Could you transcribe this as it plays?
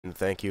And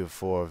thank you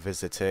for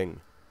visiting.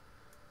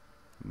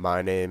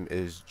 My name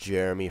is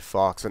Jeremy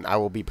Fox, and I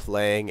will be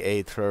playing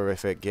a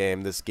terrific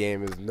game. This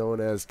game is known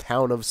as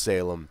Town of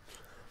Salem.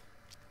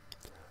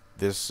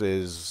 This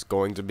is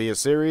going to be a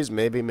series,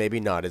 maybe, maybe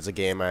not. It's a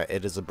game.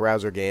 It is a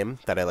browser game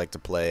that I like to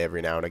play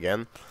every now and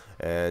again,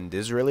 and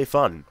is really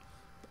fun.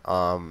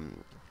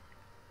 Um,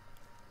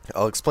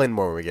 I'll explain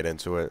more when we get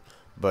into it.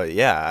 But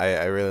yeah,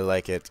 I really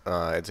like it.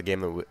 It's a game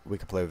that we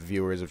can play with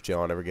viewers if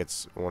John ever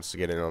wants to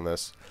get in on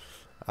this.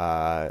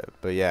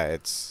 But yeah,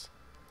 it's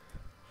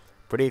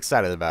pretty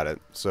excited about it,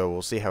 so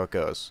we'll see how it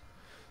goes.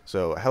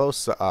 So, hello,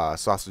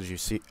 Sausage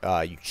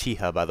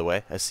Uchiha, by the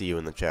way. I see you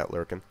in the chat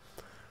lurking.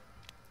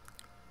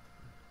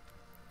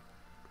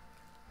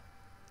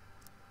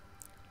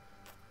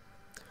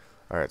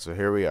 Alright, so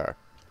here we are.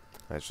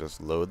 Let's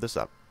just load this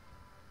up.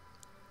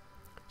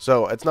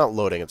 So, it's not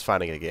loading, it's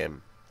finding a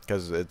game.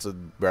 Because it's a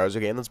browser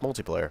game that's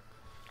multiplayer.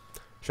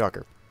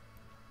 Shocker.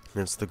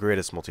 It's the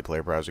greatest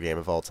multiplayer browser game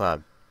of all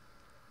time.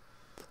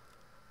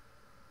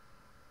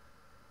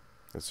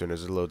 As soon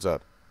as it loads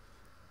up.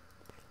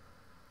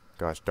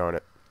 Gosh darn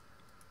it.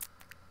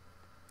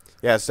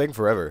 Yeah, it's taking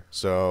forever,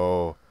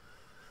 so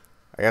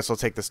I guess I'll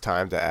take this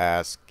time to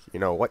ask,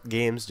 what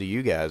games do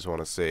you guys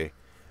want to see?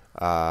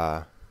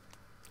 I've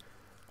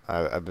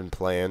been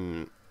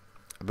playing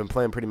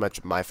pretty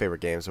much my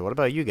favorite games. So what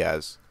about you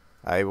guys?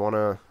 I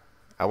wanna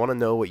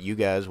know what you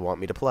guys want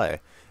me to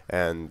play,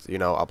 and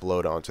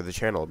upload onto the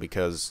channel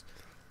because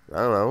I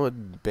don't know,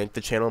 it'd make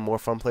the channel a more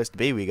fun place to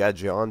be. We got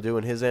John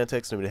doing his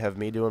antics, and we'd have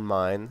me doing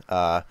mine,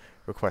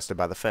 requested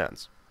by the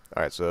fans.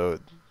 All right, so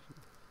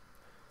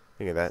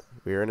think of that.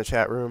 We are in a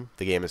chat room.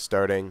 The game is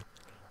starting.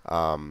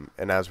 And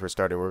as we're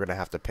starting, we're going to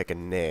have to pick a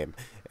name.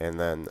 And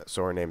then,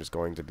 so our name is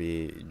going to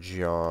be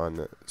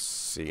John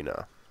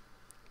Cena.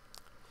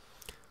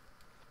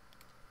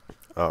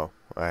 Oh,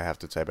 I have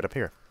to type it up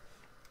here.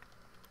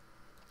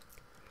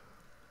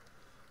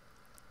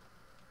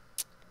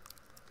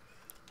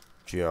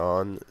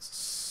 John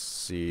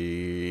Cena.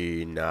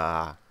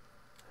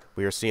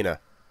 We are Cena.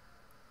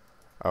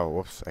 Oh,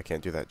 whoops. I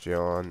can't do that.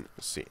 John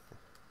Cena.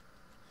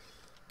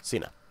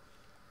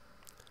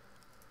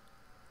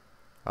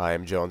 I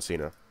am John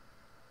Cena.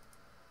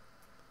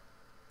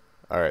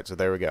 Alright, so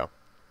there we go.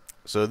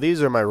 So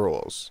these are my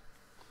rules.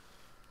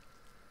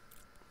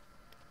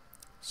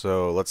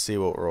 So let's see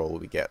what role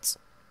we get.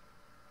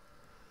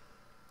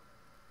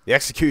 The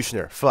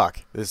Executioner. Fuck.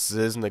 This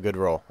isn't a good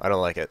role. I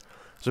don't like it.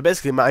 So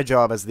basically my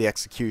job as the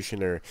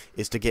Executioner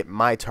is to get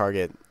my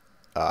target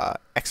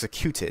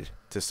executed,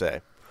 to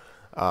say.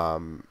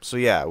 So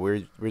yeah,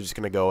 we're just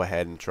gonna go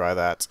ahead and try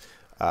that.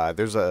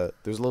 There's a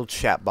little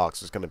chat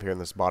box that's going to appear in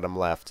this bottom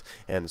left,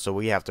 and so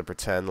we have to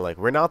pretend like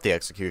we're not the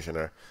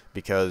executioner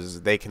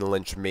because they can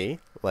lynch me.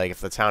 Like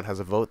if the town has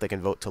a vote, they can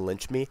vote to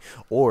lynch me,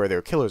 or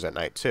they're killers at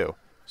night too.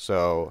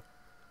 So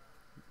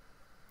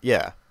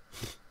yeah,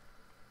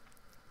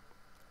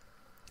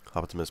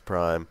 Optimus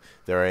Prime.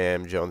 There I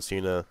am, John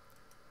Cena.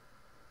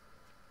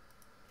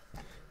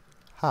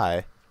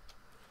 Hi.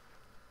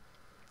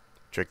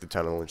 Trick the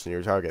town and lynch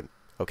your target.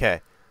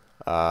 Okay.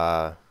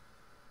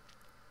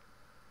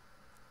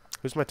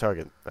 Who's my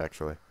target,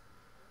 actually?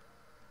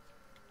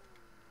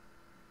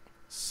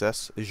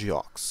 Cess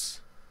Jacques.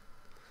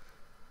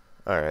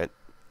 Alright.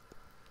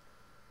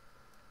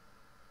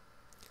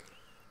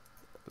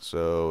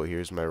 So,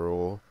 here's my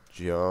role.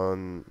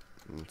 John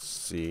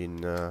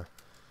Cena.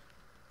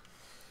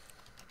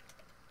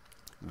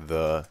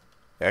 The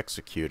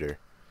Executor.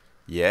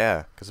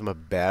 Yeah, because I'm a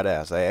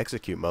badass. I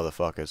execute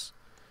motherfuckers.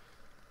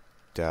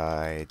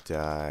 Die,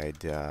 die,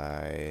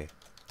 die,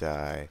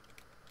 die.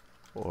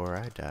 Or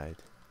I died.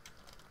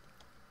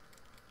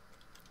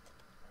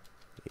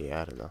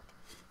 Yeah, I don't know.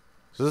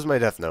 So this is my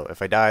death note.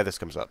 If I die, this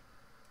comes up.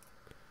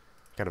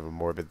 Kind of a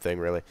morbid thing,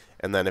 really.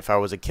 And then if I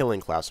was a killing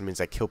class, it means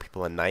I kill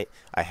people at night,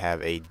 I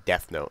have a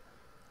death note.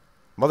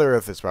 Mother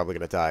Earth is probably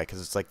going to die,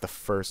 because it's like the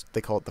first, they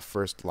call it the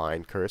first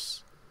line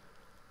curse.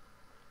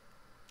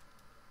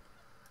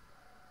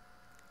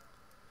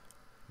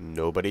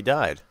 Nobody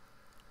died.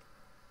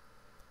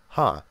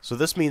 Huh. So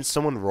this means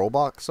someone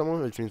rollblocked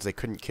someone, which means they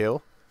couldn't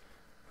kill.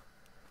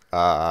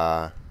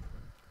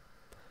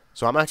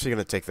 So I'm actually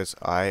going to take this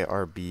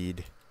IR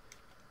bead.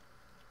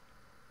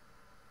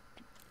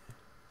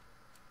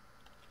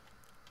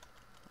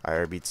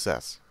 IR bead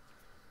Cess.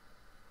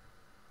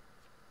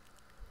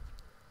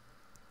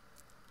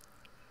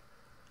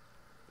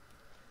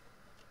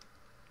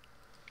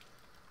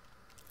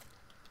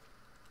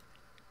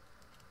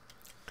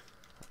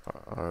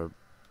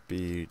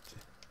 Bead.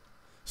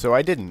 So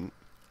I didn't.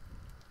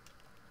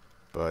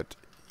 But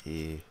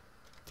he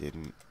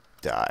didn't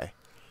die.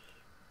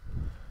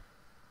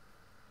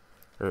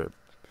 Or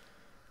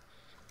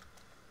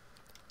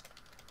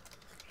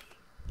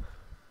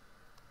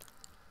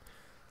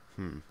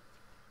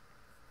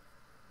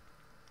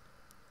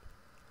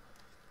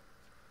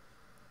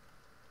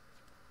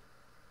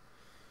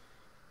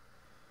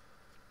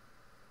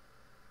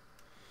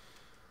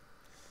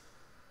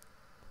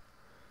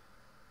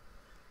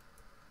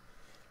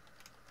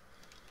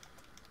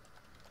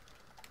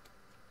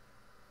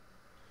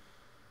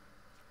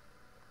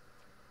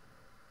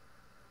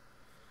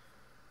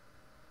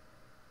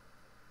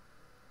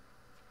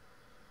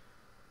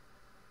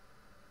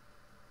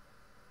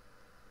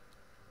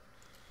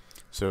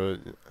So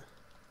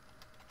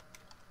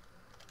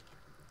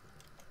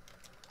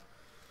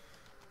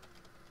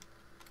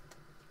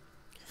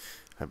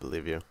I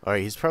believe you.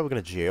 Alright, he's probably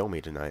gonna jail me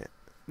tonight.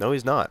 No,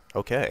 he's not.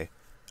 Okay.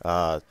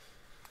 Now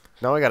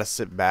I gotta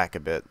sit back a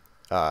bit.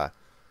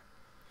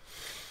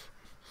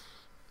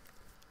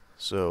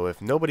 So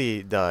if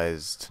nobody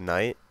dies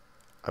tonight,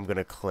 I'm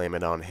gonna claim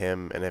it on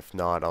him, and if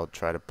not, I'll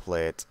try to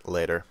play it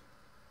later.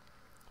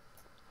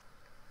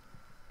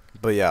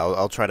 But yeah,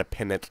 I'll try to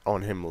pin it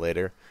on him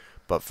later.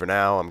 But for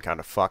now, I'm kind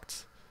of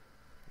fucked.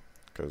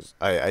 Because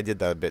I did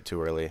that a bit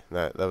too early.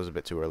 That was a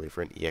bit too early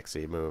for an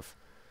EXE move.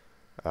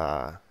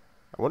 I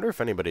wonder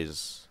if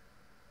anybody's...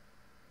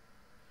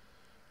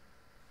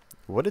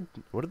 What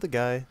did the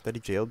guy that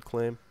he jailed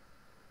claim?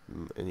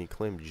 And he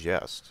claimed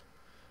Jest.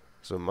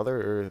 So Mother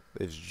Earth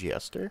is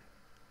Jester?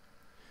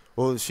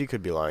 Well, she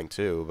could be lying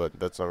too, but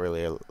that's not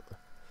really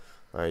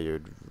a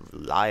you'd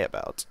lie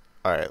about.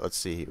 Alright, let's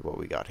see what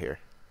we got here.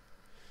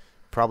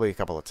 Probably a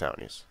couple of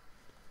townies.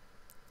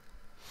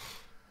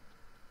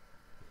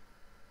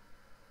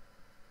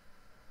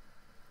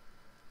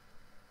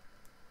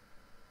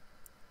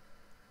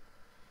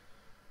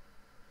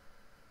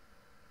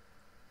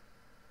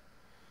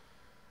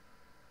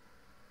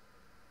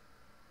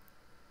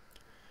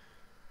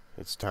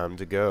 It's time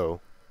to go.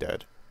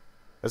 Dead.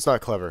 That's not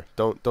clever.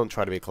 Don't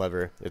try to be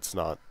clever. It's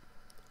not.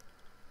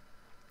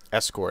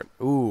 Escort.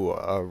 Ooh,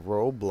 a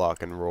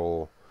roadblock and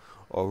roll.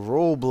 A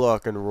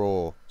roadblock and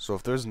roll. So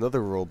if there's another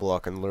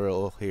roadblock and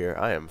roll here,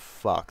 I am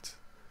fucked.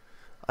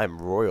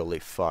 I'm royally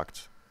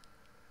fucked.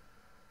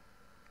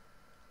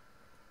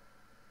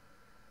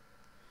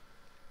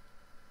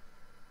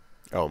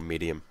 Oh,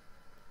 medium.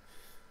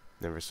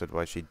 Never said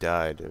why she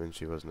died when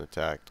she wasn't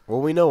attacked.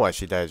 Well, we know why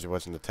she died. She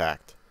wasn't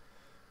attacked.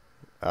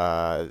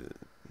 So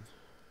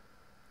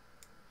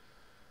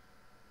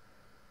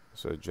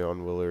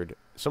John Willard.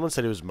 Someone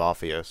said he was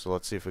Mafia, so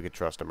let's see if we could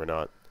trust him or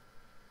not.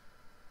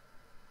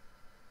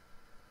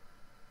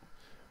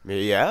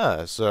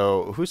 Yeah,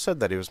 so who said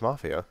that he was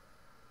Mafia?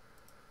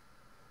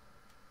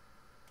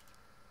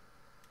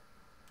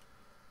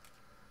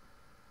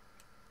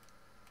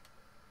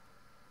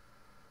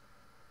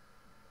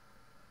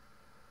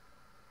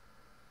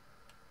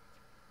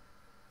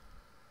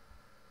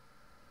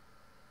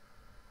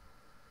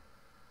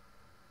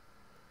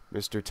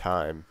 Mr.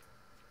 Time.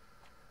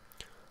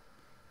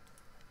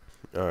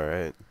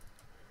 Alright.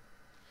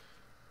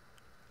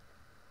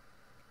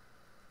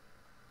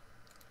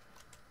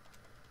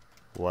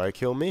 Why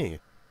kill me?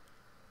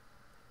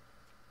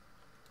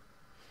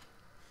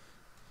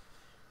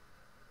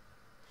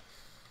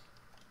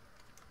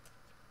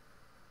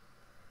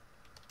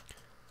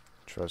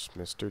 Trust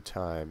Mr.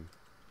 Time.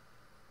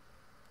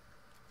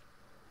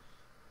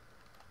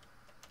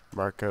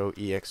 Marco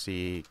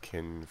EXE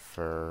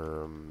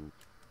confirmed.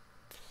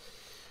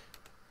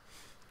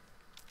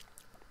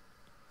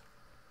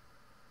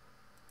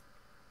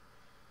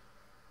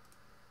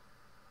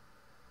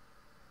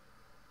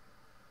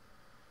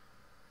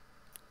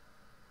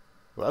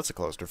 Well, that's a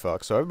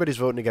clusterfuck. So everybody's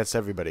voting against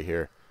everybody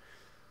here.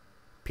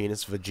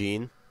 Penis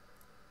vagine.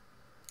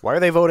 Why are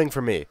they voting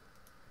for me?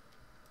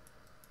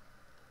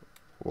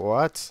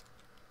 What?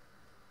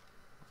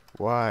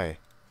 Why?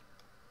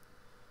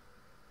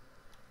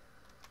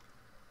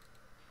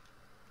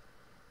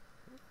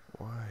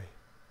 Why?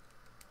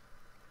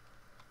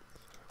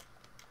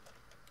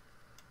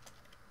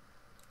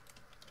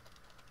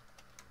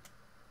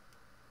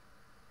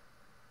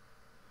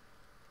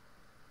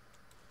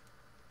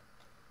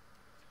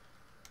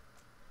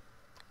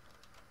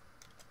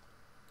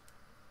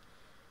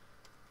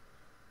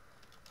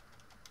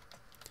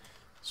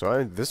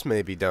 So this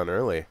may be done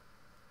early.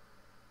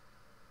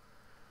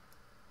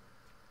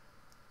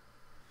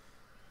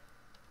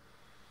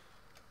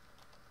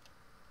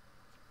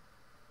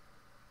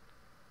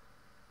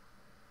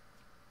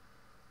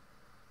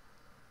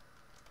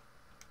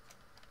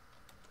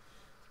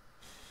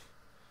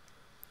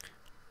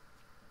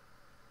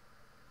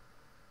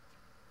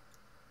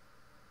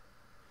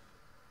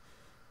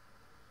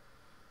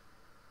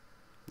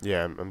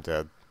 Yeah, I'm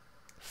dead.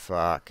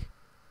 Fuck.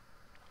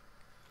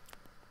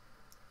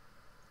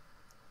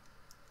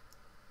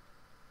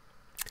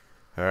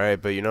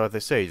 Alright, but you know what they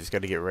say, you just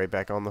gotta get right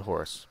back on the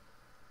horse.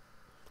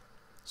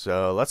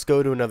 So, let's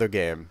go to another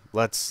game.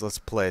 Let's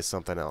play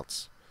something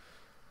else.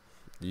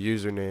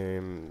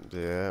 Username,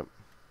 yeah.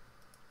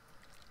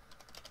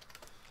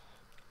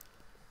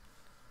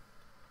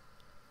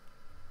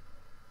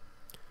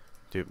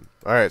 Dude.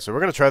 Alright, so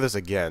we're gonna try this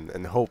again,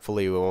 and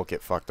hopefully we won't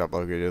get fucked up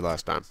like we did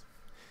last time.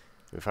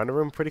 We found a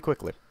room pretty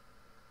quickly.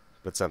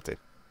 But it's empty.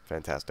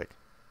 Fantastic.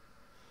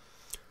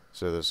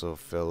 So this will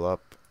fill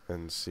up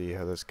and see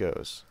how this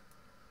goes.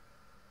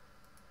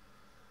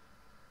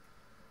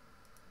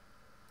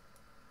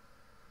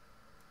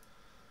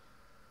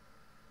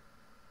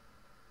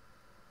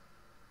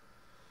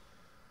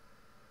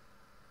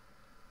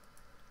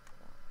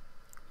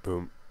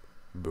 Boom,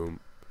 boom,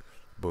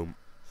 boom,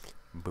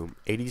 boom.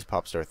 80s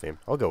pop star theme.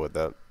 I'll go with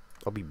that.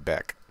 I'll be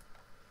back.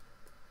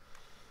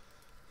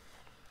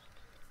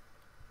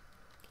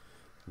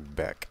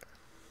 Beck.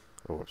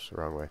 Oh, whoops,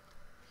 wrong way.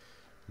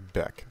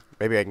 Beck.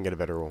 Maybe I can get a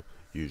better roll.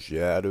 You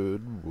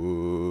shattered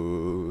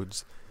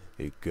woods,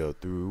 it go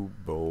through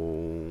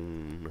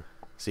bone.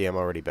 See, I'm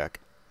already Beck.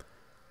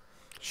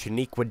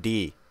 Shaniqua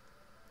D.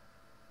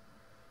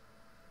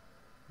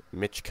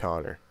 Mitch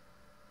Connor.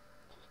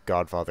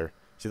 Godfather.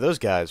 See, those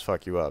guys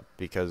fuck you up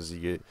because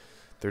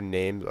their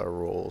names are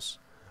rolls.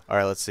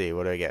 Alright, let's see.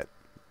 What do I get?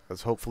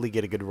 Let's hopefully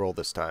get a good roll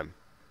this time.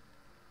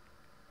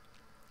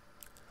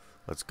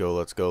 Let's go,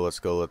 let's go, let's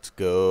go, let's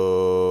go.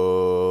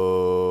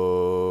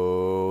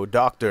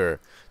 Doctor.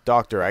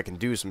 Doctor, I can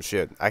do some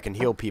shit. I can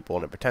heal people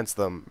and it protects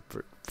them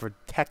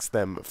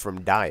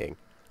from dying.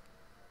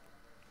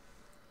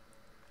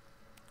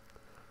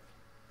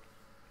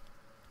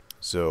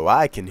 So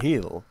I can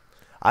heal.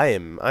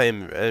 I'm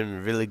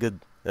really good.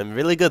 I'm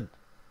really good.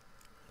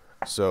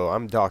 So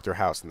I'm Dr.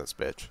 House in this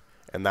bitch.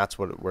 And that's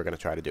what we're gonna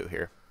try to do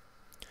here.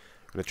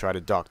 I'm gonna try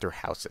to Dr.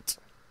 House it.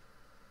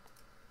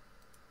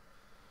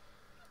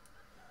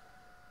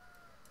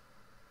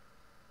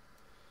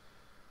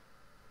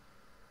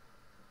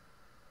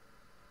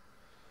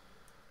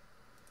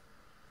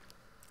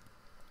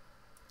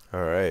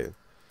 Alright.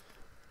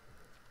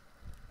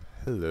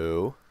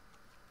 Hello.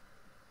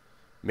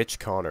 Mitch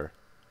Connor.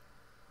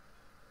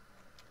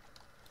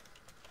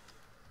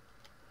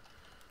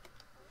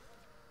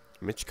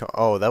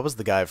 Oh, that was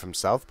the guy from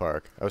South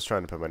Park. I was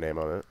trying to put my name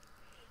on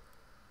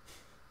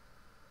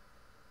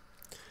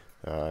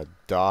it.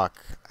 Doc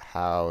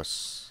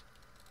House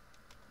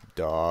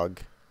Dog.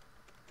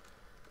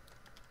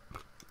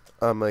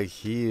 I'ma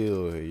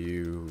heal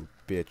you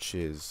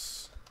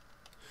bitches.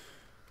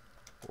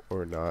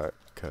 Or not,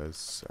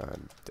 'cause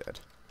I'm dead.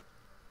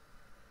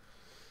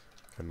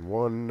 And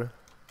one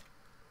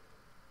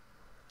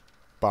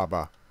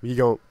Baba. We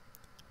gon'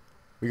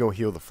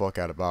 heal the fuck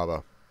out of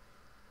Baba.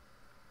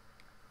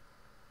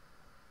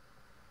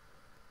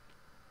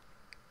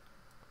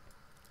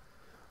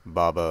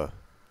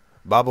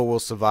 Baba will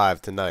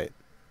survive tonight.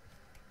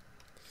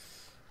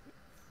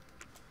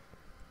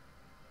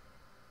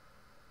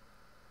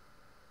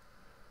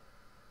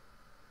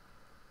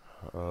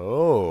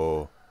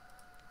 Oh.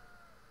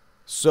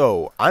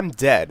 So, I'm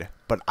dead,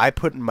 but I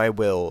put in my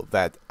will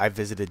that I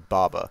visited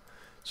Baba.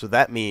 So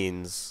that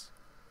means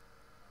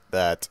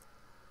that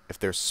if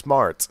they're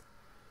smart,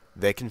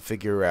 they can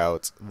figure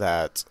out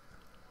that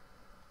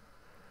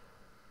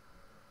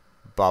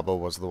Baba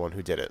was the one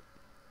who did it.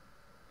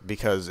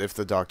 Because if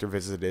the doctor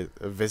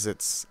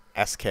visits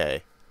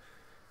SK,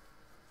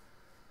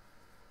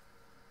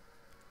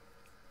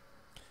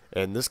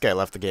 and this guy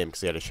left the game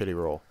because he had a shitty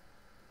roll.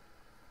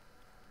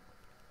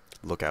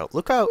 Lookout.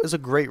 Lookout is a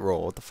great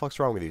roll. What the fuck's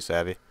wrong with you,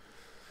 Savvy?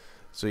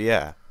 So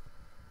yeah,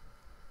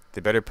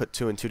 they better put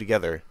 2 and 2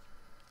 together.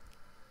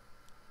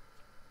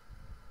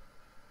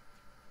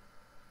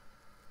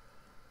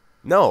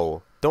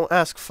 No, don't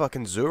ask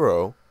fucking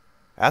Zoro.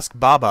 Ask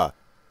Baba.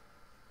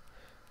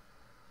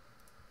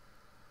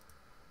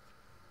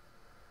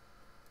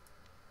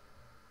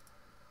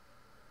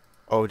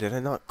 Oh, did I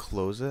not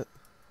close it?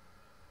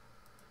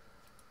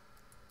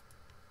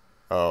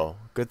 Oh,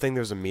 good thing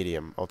there's a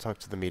medium. I'll talk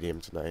to the medium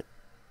tonight.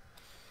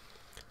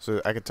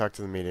 So I could talk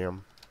to the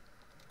medium.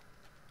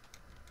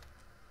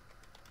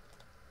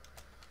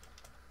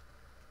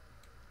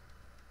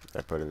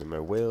 I put it in my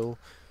will,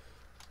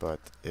 but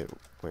it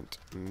went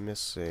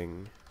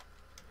missing.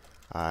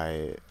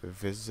 I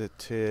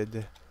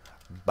visited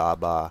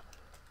Baba.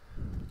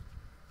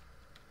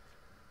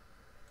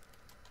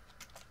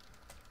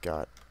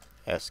 Got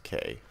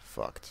SK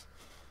fucked.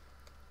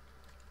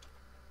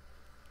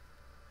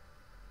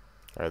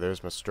 Alright,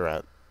 there's my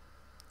strat.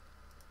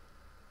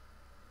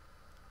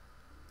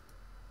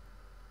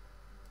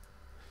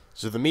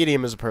 So the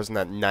medium is a person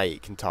that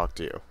Knight can talk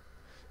to.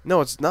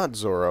 No, it's not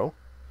Zoro.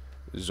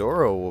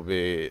 Zoro will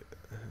be...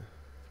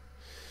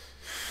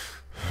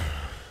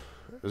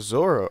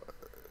 Zoro...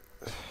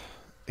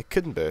 It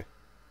couldn't be.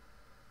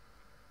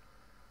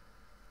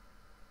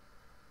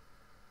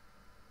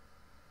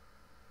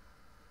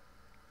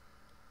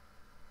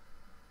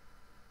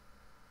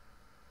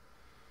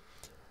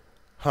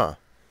 Huh.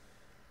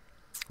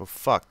 Well,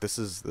 fuck. This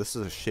is a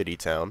shitty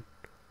town.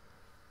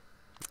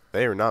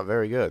 They are not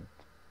very good.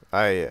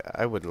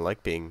 I wouldn't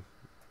like being...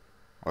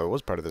 Well, I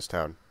was part of this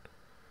town.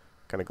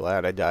 Kinda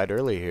glad I died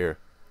early here.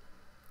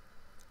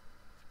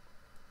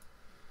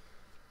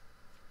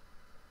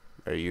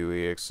 Are you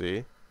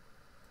EXE?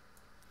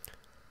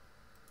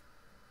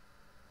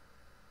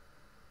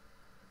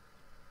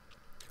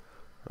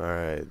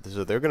 Alright,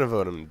 so they're gonna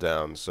vote him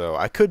down, so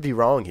I could be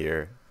wrong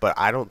here, but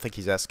I don't think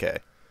he's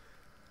SK.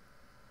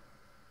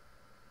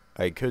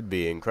 I could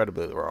be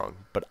incredibly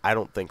wrong, but I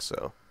don't think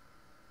so.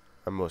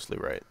 I'm mostly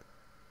right.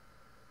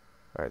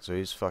 Alright, so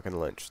he's fucking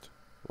lynched.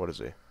 What is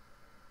he?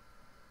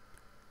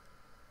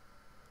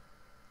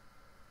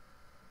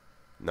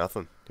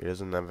 Nothing. He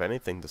doesn't have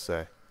anything to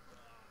say.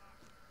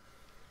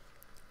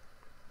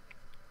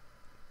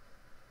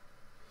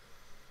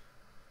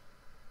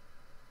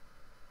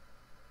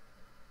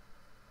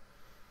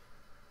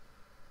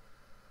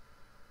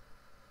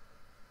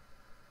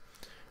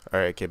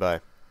 Alright, okay,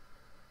 bye.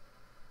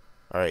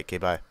 Alright, okay,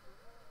 bye.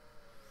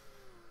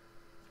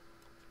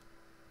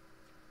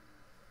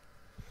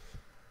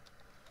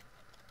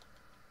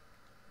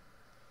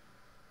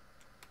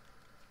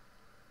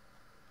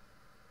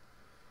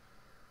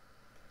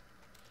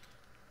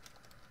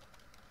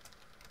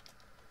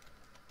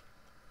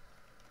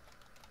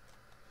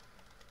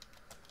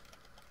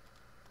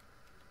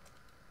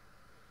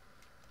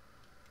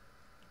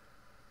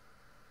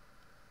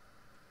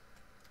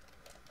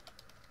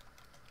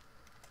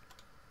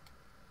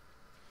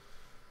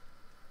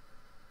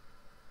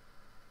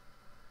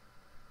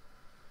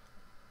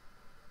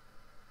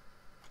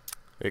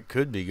 It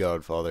could be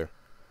Godfather.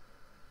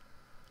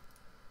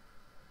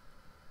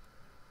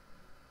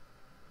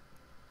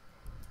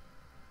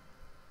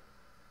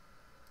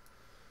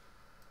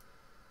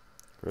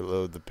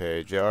 Reload the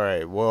page.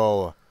 Alright,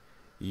 well,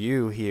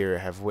 you here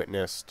have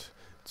witnessed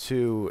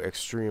two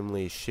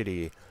extremely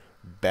shitty,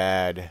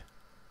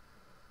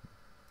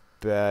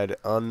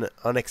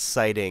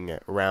 unexciting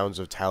rounds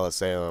of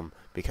Salem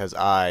because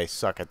I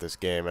suck at this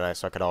game and I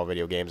suck at all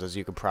video games, as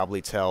you can probably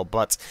tell.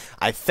 But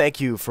I thank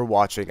you for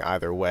watching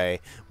either way.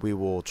 We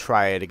will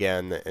try it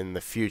again in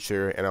the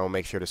future, and I will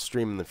make sure to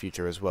stream in the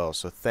future as well.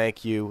 So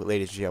thank you,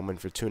 ladies and gentlemen,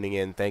 for tuning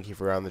in. Thank you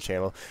for on the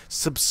channel.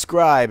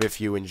 Subscribe if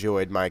you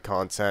enjoyed my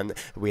content.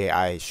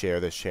 I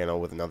share this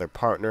channel with another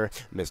partner,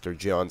 Mr.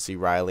 John C.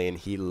 Riley, and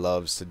he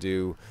loves to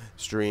do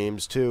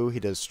streams too. He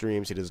does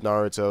streams, he does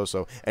Naruto,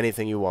 so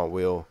anything you want,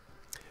 we'll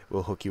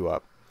hook you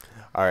up.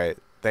 Alright,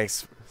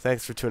 thanks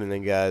for tuning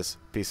in, guys.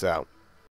 Peace out.